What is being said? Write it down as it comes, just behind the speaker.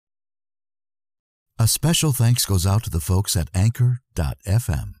A special thanks goes out to the folks at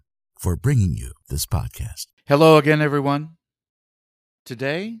Anchor.fm for bringing you this podcast. Hello again, everyone.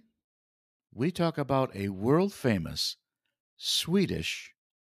 Today, we talk about a world-famous Swedish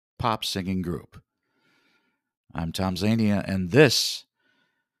pop singing group. I'm Tom Zania, and this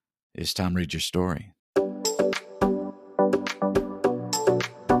is Tom Reads Your Story.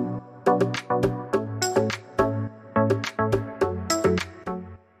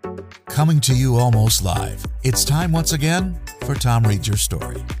 Coming to you almost live, it's time once again for Tom Reads Your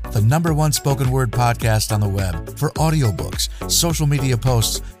Story, the #1 spoken word podcast on the web for audiobooks, social media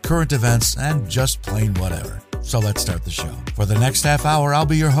posts, current events, and just plain whatever. So let's start the show. For the next half hour, I'll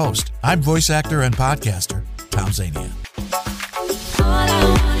be your host. I'm voice actor and podcaster, Tom Zania.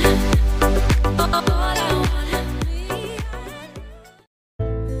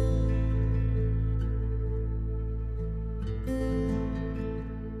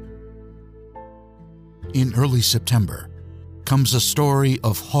 In early September comes a story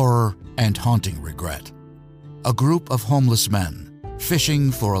of horror and haunting regret. A group of homeless men,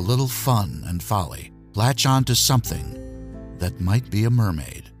 fishing for a little fun and folly, latch on to something that might be a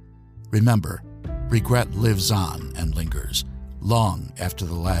mermaid. Remember, regret lives on and lingers long after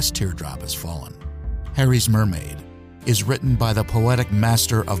the last teardrop has fallen. Harry's Mermaid is written by the poetic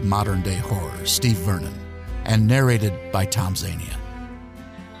master of modern-day horror, Steve Vernon, and narrated by Tom Zania.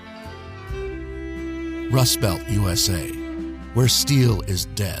 Rust Belt, USA, where steel is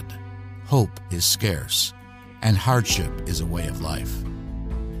dead, hope is scarce, and hardship is a way of life.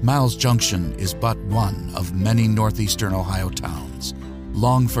 Miles Junction is but one of many northeastern Ohio towns,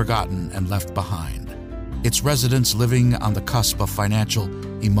 long forgotten and left behind, its residents living on the cusp of financial,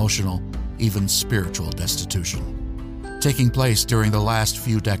 emotional, even spiritual destitution. Taking place during the last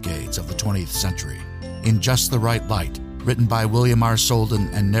few decades of the 20th century, In Just the Right Light, written by William R. Solden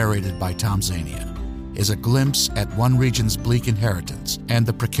and narrated by Tom Zania, is a glimpse at one region's bleak inheritance and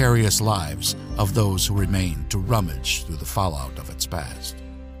the precarious lives of those who remain to rummage through the fallout of its past.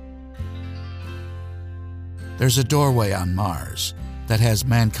 There's a doorway on Mars that has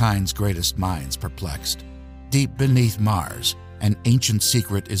mankind's greatest minds perplexed. Deep beneath Mars, an ancient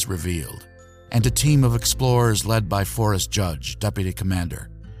secret is revealed, and a team of explorers led by Forrest Judge, deputy commander.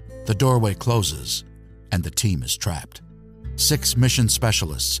 The doorway closes, and the team is trapped. 6 mission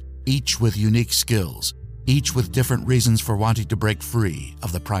specialists, each with unique skills, each with different reasons for wanting to break free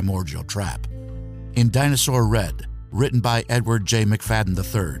of the primordial trap. In Dinosaur Red, written by Edward J. McFadden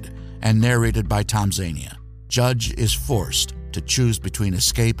III and narrated by Tom Zania, Judge is forced to choose between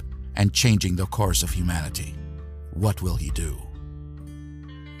escape and changing the course of humanity. What will he do?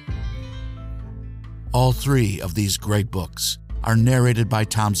 All 3 of these great books are narrated by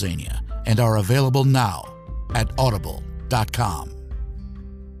Tom Zania and are available now at audible.com.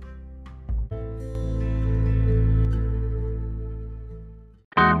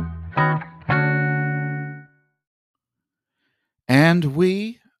 And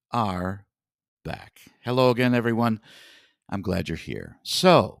we are back. Hello again, everyone. I'm glad you're here.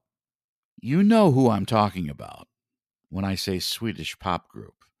 So, you know who I'm talking about when I say Swedish pop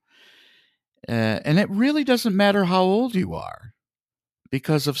group. And it really doesn't matter how old you are,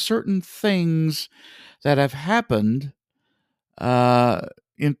 because of certain things that have happened,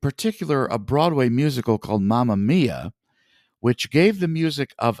 in particular a Broadway musical called Mamma Mia, which gave the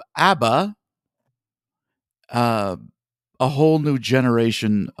music of ABBA a whole new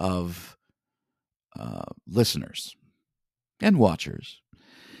generation of listeners and watchers.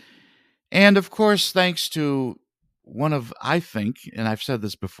 And of course, thanks to one of, I think, and I've said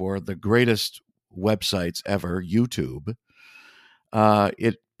this before, the greatest websites ever, YouTube,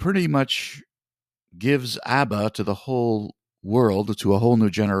 it pretty much gives ABBA to the whole world, to a whole new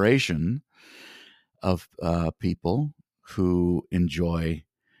generation of people who enjoy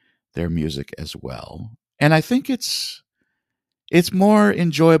their music as well. And I think it's more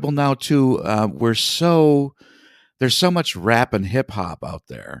enjoyable now too. There's so much rap and hip hop out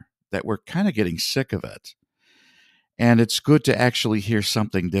there that we're kind of getting sick of it, and it's good to actually hear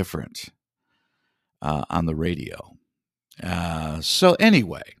something different on the radio. So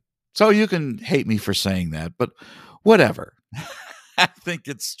anyway, so you can hate me for saying that, but whatever. I think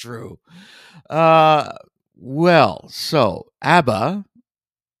it's true. Well, so ABBA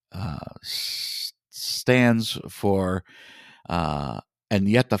stands for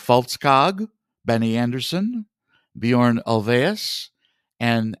Agneta Falskog, Benny Andersson, Bjorn Ulvaeus,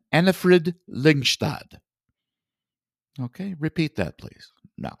 and Annifrid Lyngstad. Okay, repeat that, please.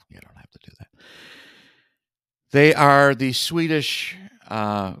 No, you don't have to do that. They are the Swedish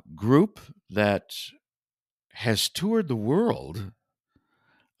group that has toured the world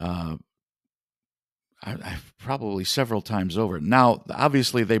probably several times over. Now,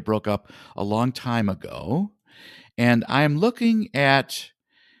 obviously, they broke up a long time ago, and I'm looking at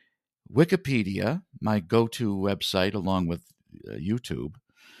Wikipedia, my go-to website, along with YouTube,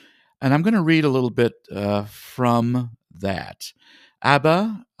 and I'm going to read a little bit from that.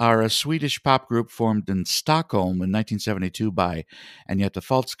 ABBA are a Swedish pop group formed in Stockholm in 1972 by Agneta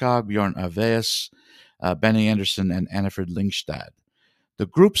Faltskog, Björn Ulvaeus, Benny Andersson, and Annifrid Lyngstad. The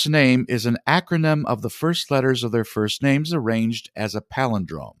group's name is an acronym of the first letters of their first names arranged as a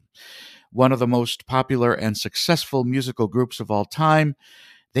palindrome. One of the most popular and successful musical groups of all time,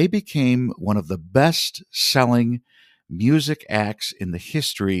 they became one of the best-selling music acts in the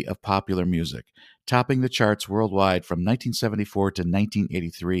history of popular music, topping the charts worldwide from 1974 to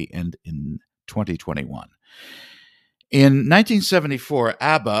 1983 and in 2021. In 1974,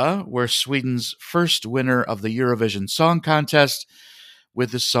 ABBA were Sweden's first winner of the Eurovision Song Contest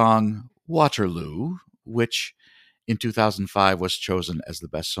with the song Waterloo, which in 2005 was chosen as the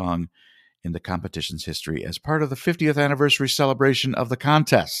best song in the competition's history as part of the 50th anniversary celebration of the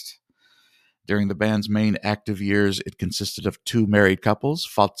contest. During the band's main active years, it consisted of two married couples,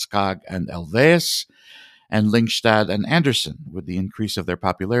 Faltskog and Ulvaeus, and Lyngstad and Andersson. With the increase of their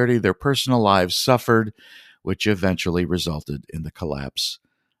popularity, their personal lives suffered, which eventually resulted in the collapse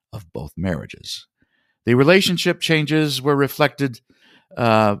of both marriages. The relationship changes were reflected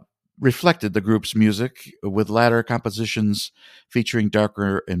the group's music, with latter compositions featuring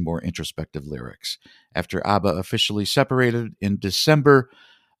darker and more introspective lyrics. After ABBA officially separated in December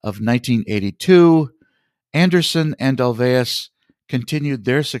of 1982, Andersson and Ulvaeus continued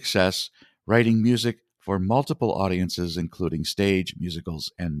their success, writing music for multiple audiences, including stage,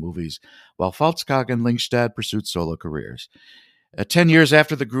 musicals, and movies, while Faltskog and Lyngstad pursued solo careers. 10 years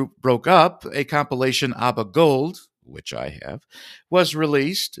after the group broke up, a compilation, ABBA Gold, which I have, was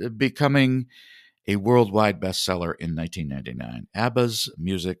released, becoming a worldwide bestseller in 1999. ABBA's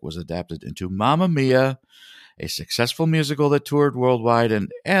music was adapted into Mamma Mia, a successful musical that toured worldwide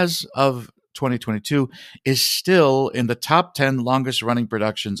and, as of 2022, is still in the top 10 longest-running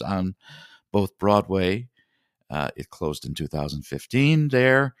productions on both Broadway. It closed in 2015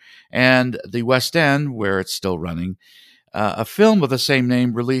 there, and the West End, where it's still running. A film with the same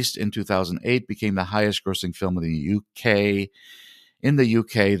name, released in 2008, became the highest-grossing film in the UK. In the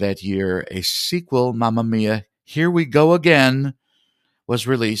UK that year, a sequel, Mamma Mia, Here We Go Again, was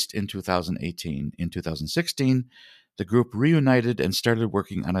released in 2018. In 2016, the group reunited and started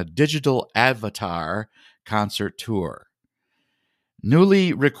working on a digital Avatar concert tour.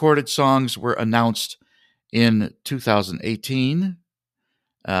 Newly recorded songs were announced in 2018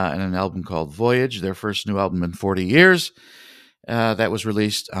 in an album called Voyage, their first new album in 40 years. That was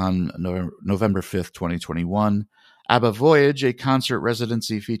released on November 5th, 2021. ABBA Voyage, a concert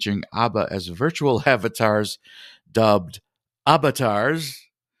residency featuring ABBA as virtual avatars dubbed Abbatars,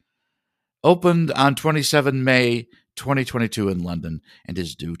 opened on 27 May 2022 in London and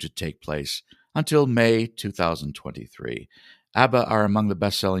is due to take place until May 2023. ABBA are among the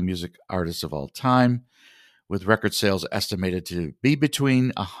best-selling music artists of all time, with record sales estimated to be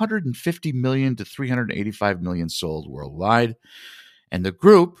between 150 million to 385 million sold worldwide. And the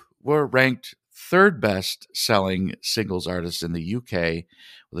group were ranked third best-selling singles artist in the UK,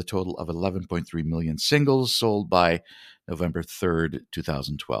 with a total of 11.3 million singles sold by November 3rd,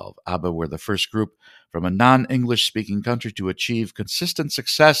 2012. ABBA were the first group from a non-English speaking country to achieve consistent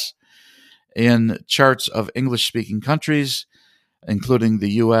success in charts of English-speaking countries, including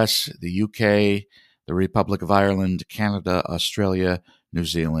the US, the UK, the Republic of Ireland, Canada, Australia, New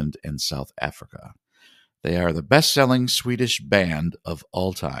Zealand, and South Africa. They are the best-selling Swedish band of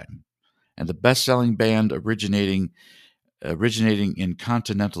all time, and the best-selling band originating in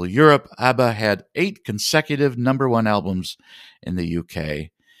continental Europe. ABBA had 8 consecutive number one albums in the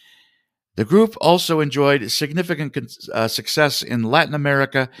UK. The group also enjoyed significant success in Latin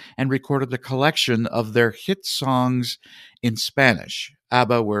America and recorded a collection of their hit songs in Spanish.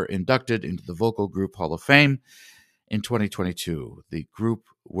 ABBA were inducted into the Vocal Group Hall of Fame in 2022. The group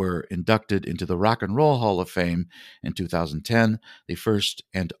were inducted into the Rock and Roll Hall of Fame in 2010, the first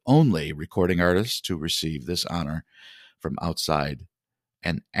and only recording artists to receive this honor from outside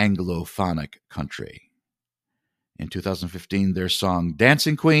an Anglophonic country. In 2015, their song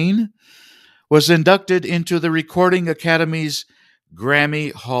Dancing Queen was inducted into the Recording Academy's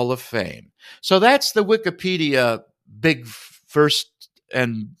Grammy Hall of Fame. So that's the Wikipedia big first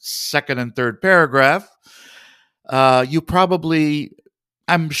and second and third paragraph. You probably,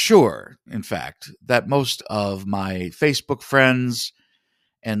 I'm sure, in fact, that most of my Facebook friends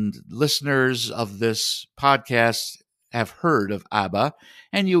and listeners of this podcast have heard of ABBA,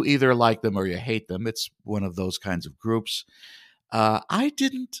 and you either like them or you hate them. It's one of those kinds of groups. I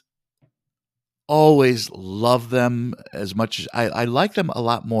didn't always love them as much as I like them a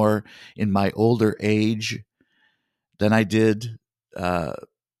lot more in my older age than I did a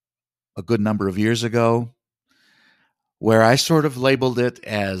good number of years ago, where I sort of labeled it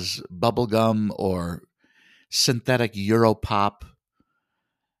as bubblegum or synthetic Europop.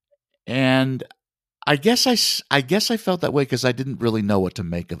 And I guess I felt that way because I didn't really know what to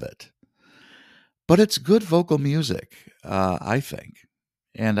make of it. But it's good vocal music, I think.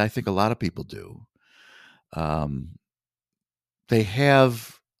 And I think a lot of people do. They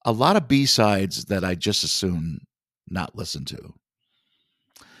have a lot of B-sides that I just as soon not listen to,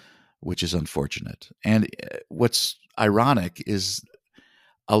 which is unfortunate. And what's ironic is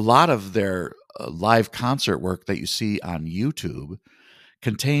a lot of their live concert work that you see on YouTube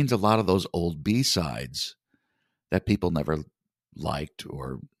contains a lot of those old B-sides that people never liked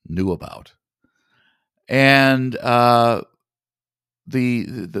or knew about. And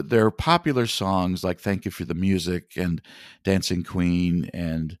their popular songs like Thank You for the Music and Dancing Queen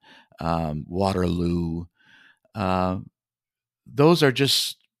and Waterloo, those are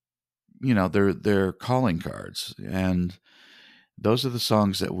just, they're calling cards. And those are the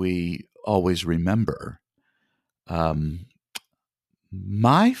songs that we always remember.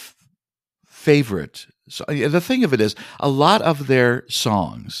 My favorite, so the thing of it is, a lot of their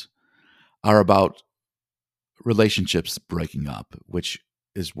songs are about relationships breaking up, which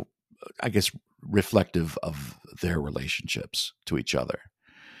is, I guess, reflective of their relationships to each other.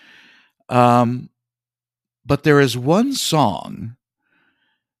 But there is one song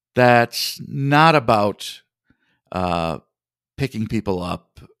that's not about picking people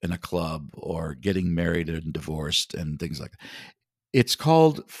up in a club or getting married and divorced and things like that. It's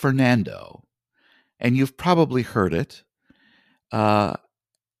called Fernando, and you've probably heard it. And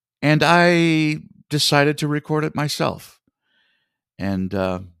I decided to record it myself. And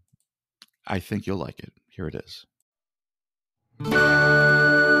I think you'll like it. Here it is.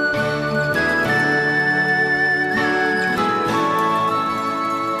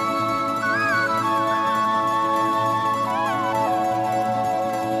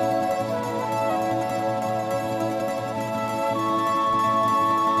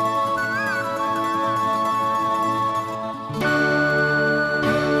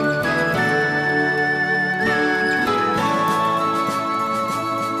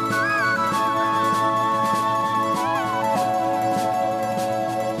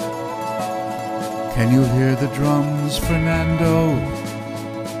 Can you hear the drums, Fernando?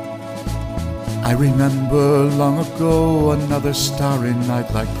 I remember long ago another starry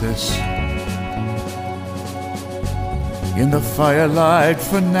night like this. In the firelight,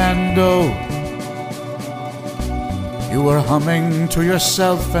 Fernando, you were humming to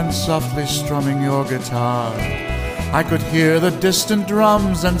yourself and softly strumming your guitar. I could hear the distant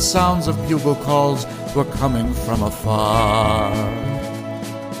drums and sounds of bugle calls were coming from afar.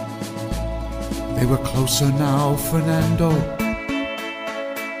 They were closer now, Fernando.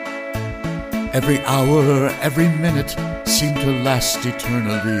 Every hour, every minute seemed to last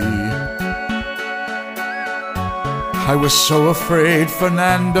eternally. I was so afraid,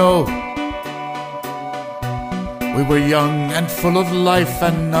 Fernando. We were young and full of life,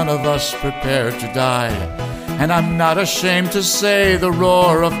 and none of us prepared to die. And I'm not ashamed to say the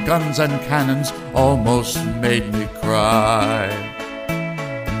roar of guns and cannons almost made me cry.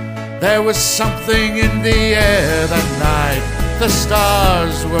 There was something in the air that night. The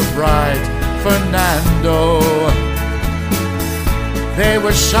stars were bright, Fernando. They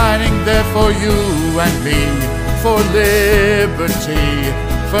were shining there for you and me, for liberty,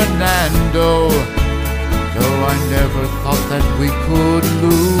 Fernando. Though I never thought that we could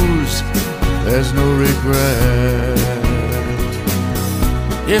lose, there's no regret.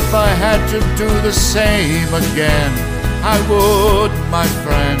 If I had to do the same again, I would, my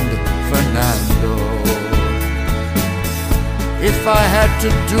friend Fernando. If I had to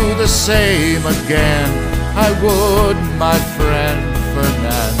do the same again, I would, my friend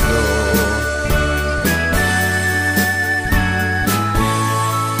Fernando.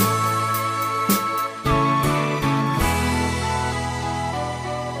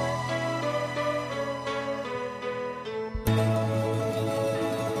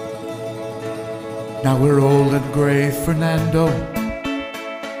 Now we're old and gray, Fernando.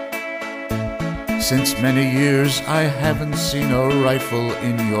 Since many years I haven't seen a rifle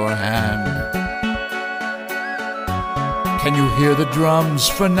in your hand. Can you hear the drums,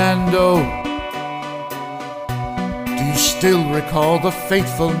 Fernando? Do you still recall the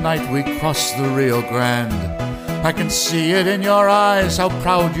fateful night we crossed the Rio Grande? I can see it in your eyes, how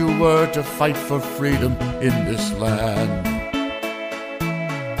proud you were to fight for freedom in this land.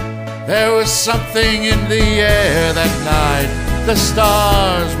 There was something in the air that night, the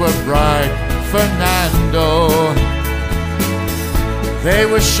stars were bright, Fernando. They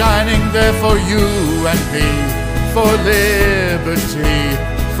were shining there for you and me, for liberty,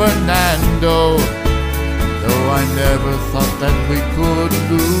 Fernando. Though I never thought that we could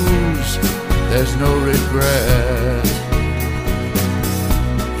lose, there's no regret.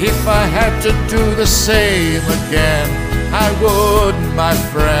 If I had to do the same again, I would, my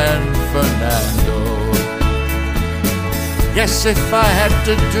friend Fernando. Yes, if I had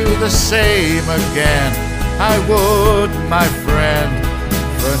to do the same again, I would, my friend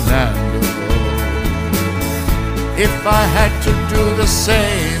Fernando. If I had to do the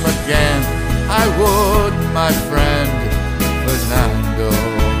same again, I would, my friend Fernando.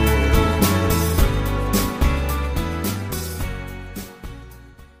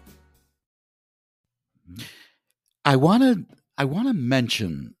 I want to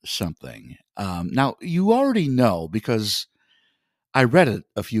mention something. Now, you already know, because I read it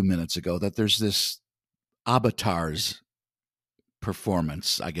a few minutes ago, that there's this avatars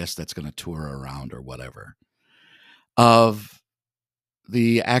performance, I guess, that's going to tour around or whatever, of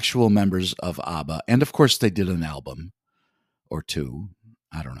the actual members of ABBA. And of course, they did an album or two.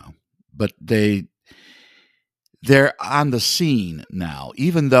 I don't know. But they're on the scene now,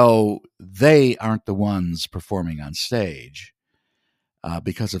 even though they aren't the ones performing on stage.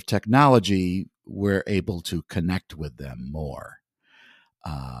 Because of technology, we're able to connect with them more.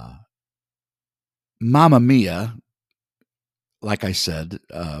 Mamma Mia, like I said,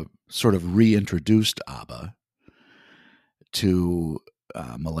 sort of reintroduced ABBA to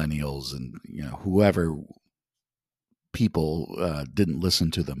millennials and whoever people didn't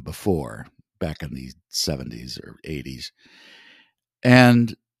listen to them before, back in the 70s or 80s.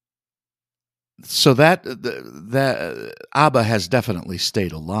 And so that ABBA has definitely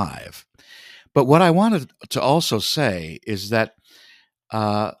stayed alive. But what I wanted to also say is that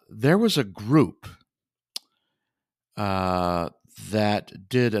there was a group that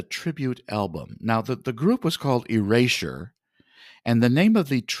did a tribute album. Now, the group was called Erasure, and the name of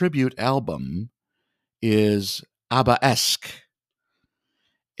the tribute album is ABBA-esque.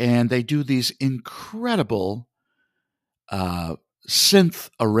 And they do these incredible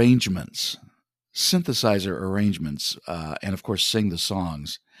synthesizer arrangements, and of course sing the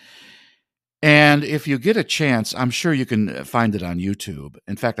songs. And if you get a chance, I'm sure you can find it on YouTube.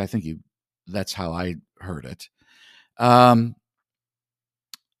 In fact, I think that's how I heard it.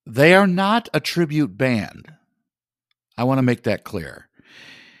 They are not a tribute band. I want to make that clear.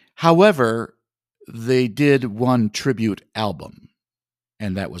 However, they did one tribute album,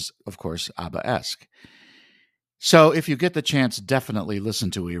 and that was, of course, ABBA-esque. So if you get the chance, definitely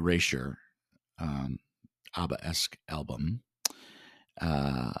listen to Erasure, ABBA-esque album,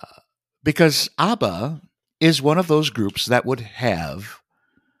 because ABBA is one of those groups that would have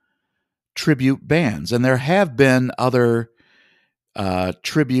tribute bands, and there have been other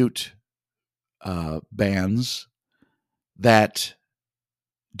tribute bands that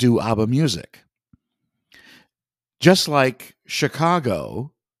do ABBA music. Just like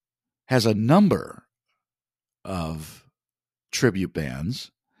Chicago has a number of tribute bands,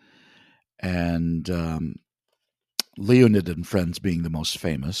 and Leonid and Friends being the most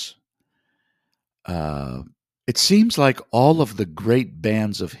famous. It seems like all of the great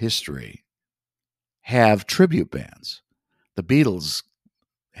bands of history have tribute bands. The Beatles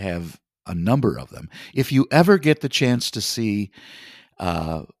have a number of them. If you ever get the chance to see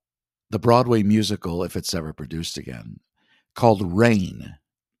the Broadway musical, if it's ever produced again, called Rain,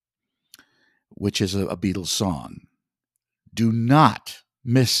 which is a Beatles song, do not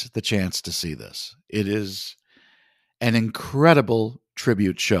miss the chance to see this. It is an incredible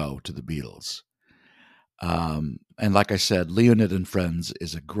tribute show to the Beatles. And like I said, Leonid and Friends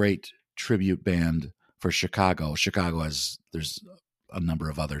is a great tribute band for Chicago. There's a number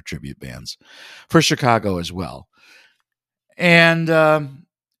of other tribute bands for Chicago as well. And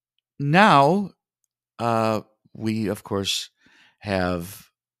now we, of course, have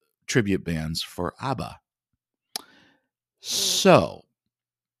tribute bands for ABBA. So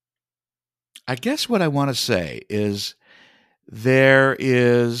I guess what I want to say is there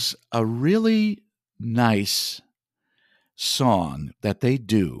is a really nice song that they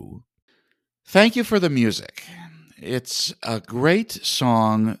do. Thank You for the Music. It's a great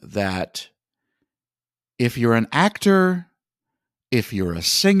song that if you're an actor, if you're a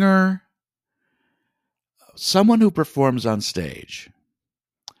singer, someone who performs on stage,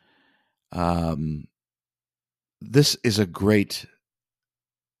 this is a great,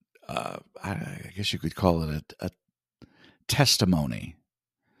 I guess you could call it a testimony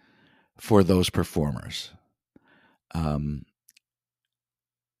for those performers. I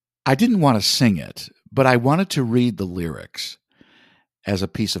didn't want to sing it, but I wanted to read the lyrics as a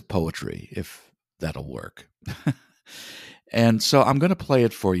piece of poetry, if that'll work. And so I'm going to play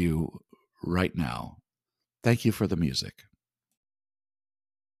it for you right now. Thank you for the music.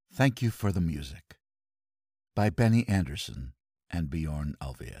 Thank You for the Music by Benny Andersson and Bjorn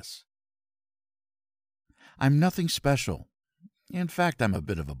Ulvaeus. I'm nothing special. In fact, I'm a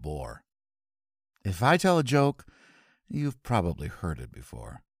bit of a bore. If I tell a joke, you've probably heard it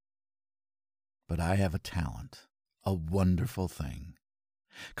before. But I have a talent, a wonderful thing.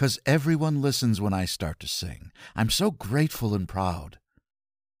 'Cause everyone listens when I start to sing. I'm so grateful and proud.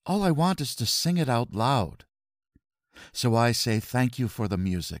 All I want is to sing it out loud. So I say thank you for the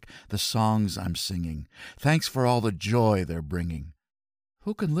music, the songs I'm singing. Thanks for all the joy they're bringing.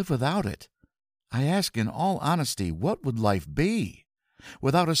 Who can live without it? I ask in all honesty, what would life be?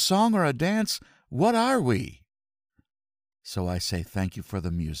 Without a song or a dance, what are we? So I say thank you for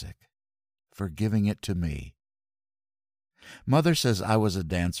the music, for giving it to me. Mother says I was a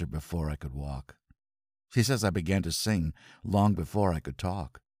dancer before I could walk. She says I began to sing long before I could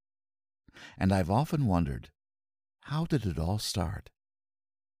talk. And I've often wondered, how did it all start?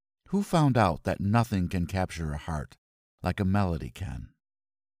 Who found out that nothing can capture a heart like a melody can?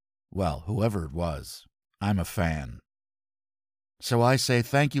 Well, whoever it was, I'm a fan. So I say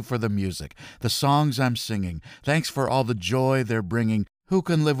thank you for the music, the songs I'm singing. Thanks for all the joy they're bringing. Who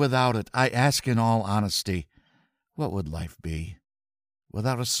can live without it? I ask in all honesty. What would life be?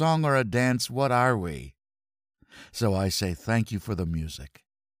 Without a song or a dance, what are we? So I say thank you for the music,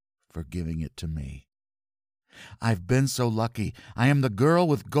 for giving it to me. I've been so lucky. I am the girl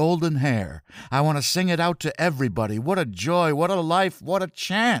with golden hair. I want to sing it out to everybody. What a joy, what a life, what a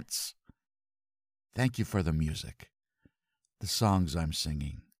chance. Thank you for the music, the songs I'm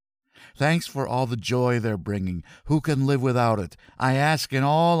singing. Thanks for all the joy they're bringing. Who can live without it? I ask in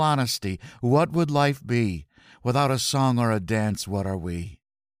all honesty, what would life be? Without a song or a dance, what are we?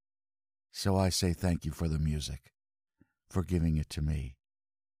 So I say thank you for the music, for giving it to me.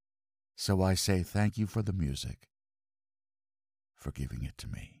 So I say thank you for the music, for giving it to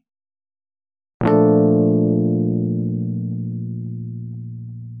me.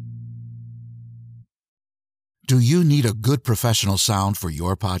 Do you need a good professional sound for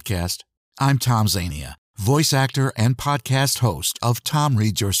your podcast? I'm Tom Zania, voice actor and podcast host of Tom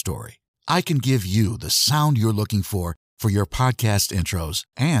Reads Your Story. I can give you the sound you're looking for your podcast intros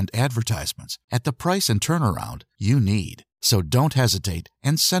and advertisements at the price and turnaround you need. So don't hesitate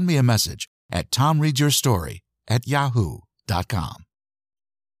and send me a message at tomreadsyourstory@yahoo.com.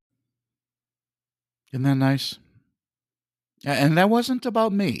 Isn't that nice? And that wasn't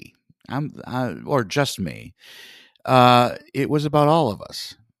about me, or just me. It was about all of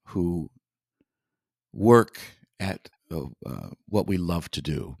us who work at what we love to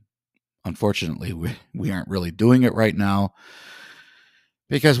do. Unfortunately, we aren't really doing it right now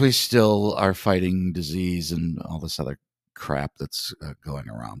because we still are fighting disease and all this other crap that's going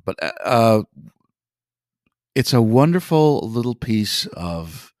around. But it's a wonderful little piece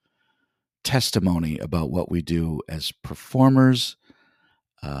of testimony about what we do as performers,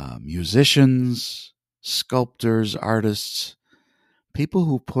 musicians, sculptors, artists, people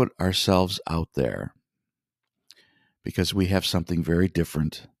who put ourselves out there because we have something very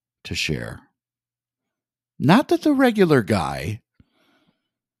different to share. Not that the regular guy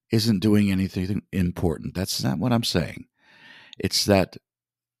isn't doing anything important. That's not what I'm saying. It's that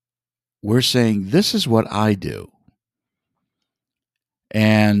we're saying, this is what I do,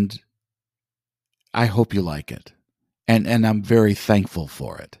 and I hope you like it. And I'm very thankful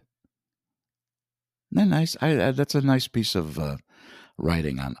for it. Isn't that nice? That's a nice piece of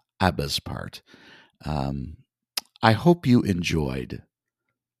writing on ABBA's part. I hope you enjoyed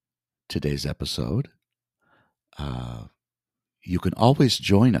today's episode. You can always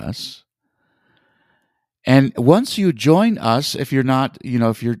join us. And once you join us, if you're not,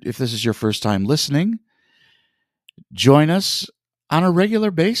 if this is your first time listening, join us on a regular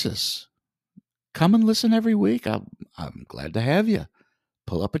basis. Come and listen every week. I'm glad to have you.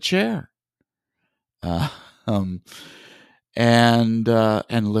 Pull up a chair, and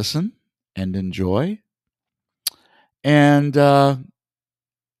listen and enjoy. And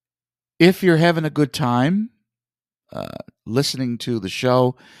if you're having a good time listening to the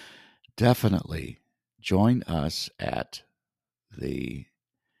show, definitely join us at the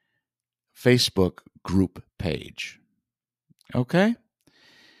Facebook group page. Okay?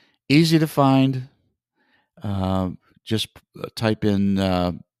 Easy to find. just type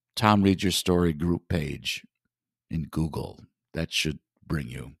in Tom Reads Your Story group page in Google. That should bring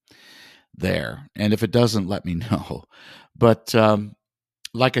you there. And if it doesn't, let me know. But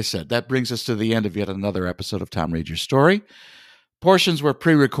like I said, that brings us to the end of yet another episode of Tom Reads Your Story. Portions were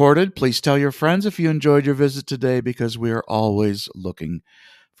pre-recorded. Please tell your friends if you enjoyed your visit today, because we are always looking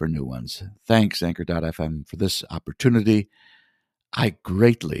for new ones. Thanks, Anchor.fm, for this opportunity. I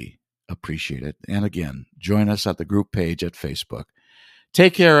greatly appreciate it. And again, join us at the group page at Facebook.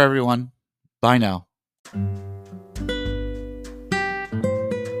 Take care, everyone. Bye now.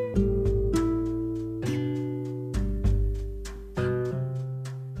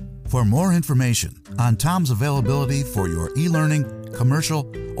 For more information on Tom's availability for your e-learning,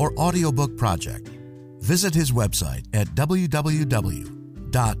 commercial, or audiobook project, visit his website at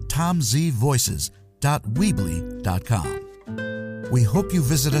www.tomzvoices.weebly.com. We hope you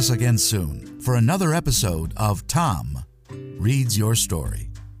visit us again soon for another episode of Tom Reads Your Story.